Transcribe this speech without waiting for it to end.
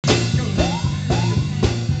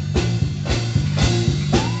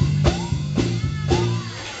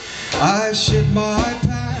I shit my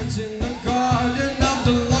pants in the garden of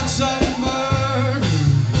the Luxembourg.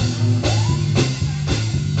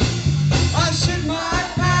 I shit my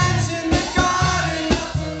pants in the garden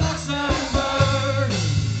of the Luxembourg.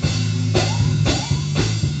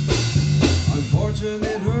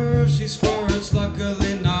 Unfortunate her, she squirts,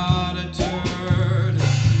 luckily not a turd.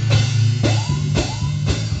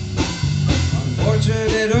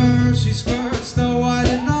 Unfortunate her, she squirts, though I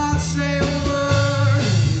did not say a word.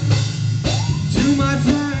 To my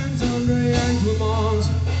friends, Andre and Clemence,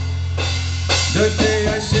 the day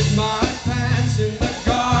I shit my pants in the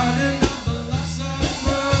garden of the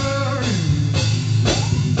Luxembourg.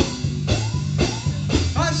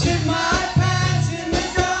 I shit my pants in the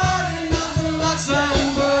garden of the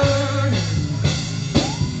Luxembourg.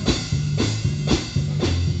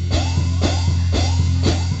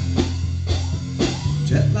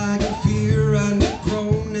 Jet lag and fear and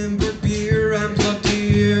Cronenberg beer and blood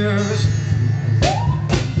tears.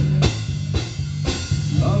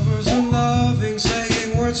 Lovers are loving,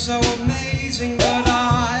 saying words so amazing, but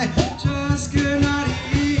I just cannot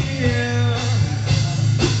hear.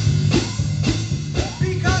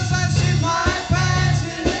 Because I shit my pants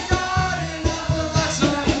in the garden of the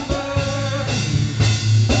Luxembourg.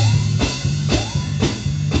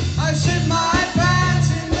 I shit my pants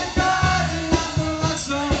in the garden of the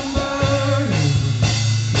Luxembourg.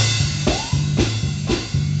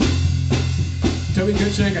 Toby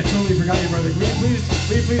Goodshank, I totally forgot you, brother. Will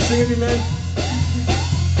you please sing with me, man?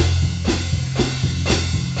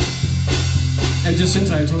 And just since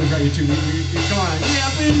I totally forgot you too, come on. Yeah,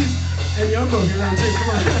 please. And Yoko here on too, come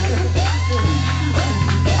on.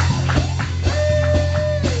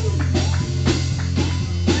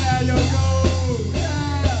 Yeah, Yoko.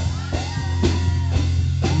 Yeah.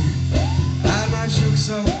 And I shook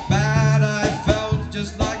so bad I felt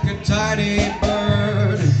just like a tiny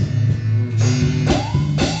bird.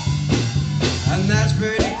 And that's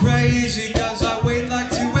pretty crazy, cause I weighed like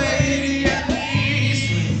 280 at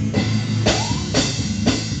least.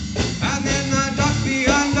 And then I ducked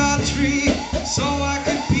behind a tree so I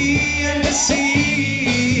could pee and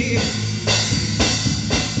see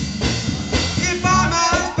if I'm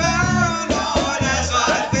as paranoid as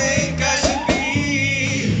I think I should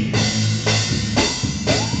be.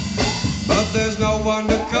 But there's no one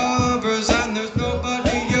to covers and there's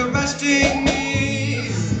nobody arresting me.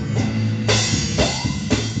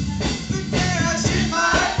 The day I shit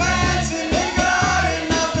my pants in the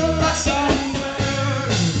garden of the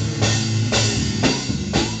Luxembourg.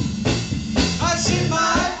 I shit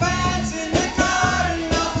my pants in the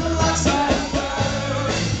garden of the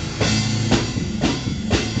Luxembourg.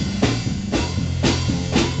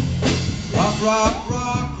 Rock, rock,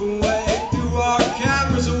 rock away, threw our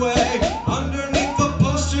cameras away, underneath the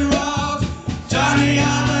poster of Johnny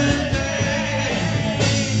Holiday.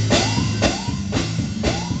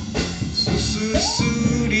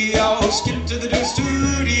 Studio, skip to the new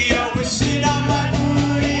studio, we shit on my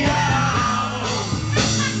booty out.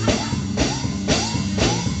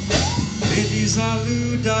 Ladies,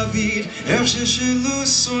 salut David, cherchez le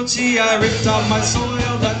sortie, I ripped out my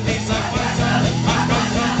soiled undies, I went out.